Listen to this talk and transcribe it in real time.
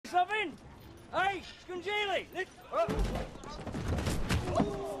Hey, Scungili!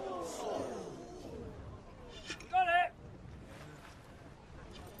 Got it!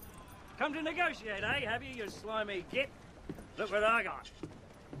 Come to negotiate, eh? Have you, you slimy git? Look what I got.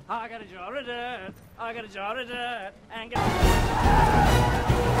 I got a jar of dirt. I got a jar of dirt. And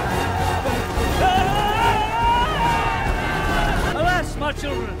Alas, my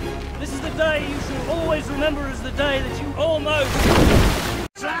children, this is the day you shall always remember as the day that you almost...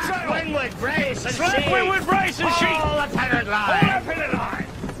 Slack windward, brace and Slack sheet! windward, brace and sheet! Hold the pennant line! Hold the pennant line!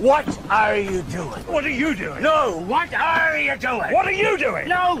 What are you doing? What are you doing? No, what are you doing? What are you doing?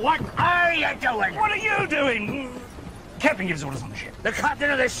 No, what are you doing? What are you doing? Captain gives orders on the ship. The captain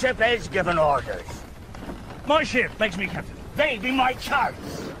of the ship is giving orders. My ship makes me captain. They be my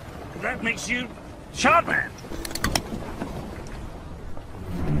charts. That makes you chart man.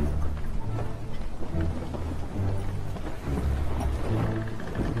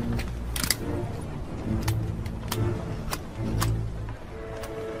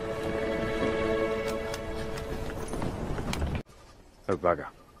 Oh, bugger.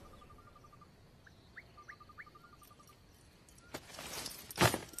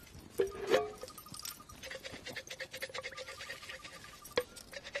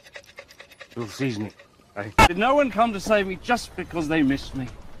 You'll season it, eh? Did no one come to save me just because they missed me?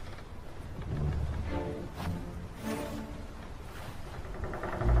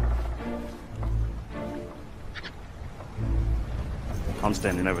 I'm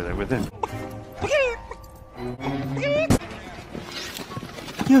standing over there with him.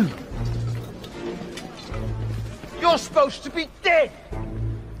 You're supposed to be dead.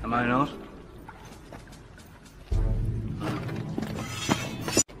 Am I not?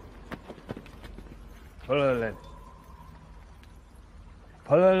 Pull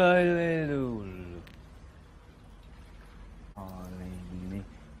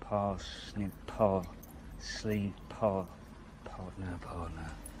parsnip, parsley, partner.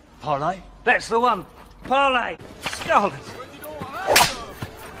 Parlay? That's the one. Parlay. Scarlet.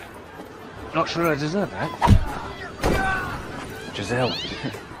 Not sure I deserve that. Giselle.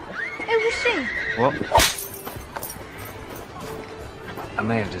 Who was she? What? I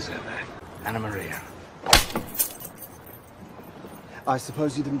may have deserved that. Anna Maria. I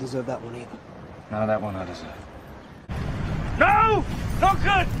suppose you didn't deserve that one either. No, that one I deserve. No! Not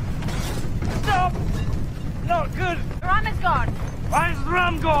good! Stop! Not good! The rum is gone. Why is the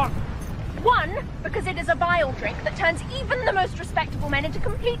rum gone? One, because it is a vile drink that turns even the most respectable men into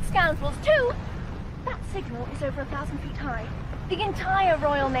complete scoundrels. Two, that signal is over 1,000 feet high. The entire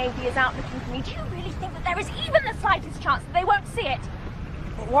Royal Navy is out looking for me. Do you really think that there is even the slightest chance that they won't see it?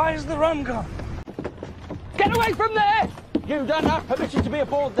 But why is the rum gone? Get away from there! You don't have permission to be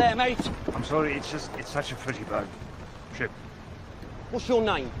aboard there, mate. I'm sorry, it's such a pretty boat. Ship. What's your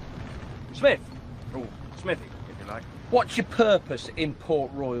name? Smith. Oh, Smithy, if you like. What's your purpose in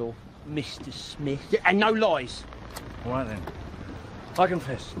Port Royal, Mr. Smith? Yeah, and no lies. All right then. I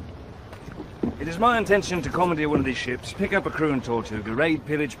confess. It is my intention to commandeer one of these ships, pick up a crew and Tortuga, raid,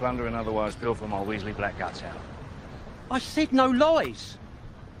 pillage, plunder, and otherwise pilfer my Weasley black guts out. I said no lies.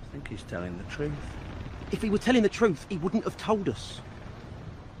 I think he's telling the truth. If he were telling the truth, he wouldn't have told us.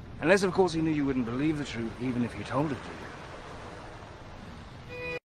 Unless, of course, he knew you wouldn't believe the truth, even if he told it to you.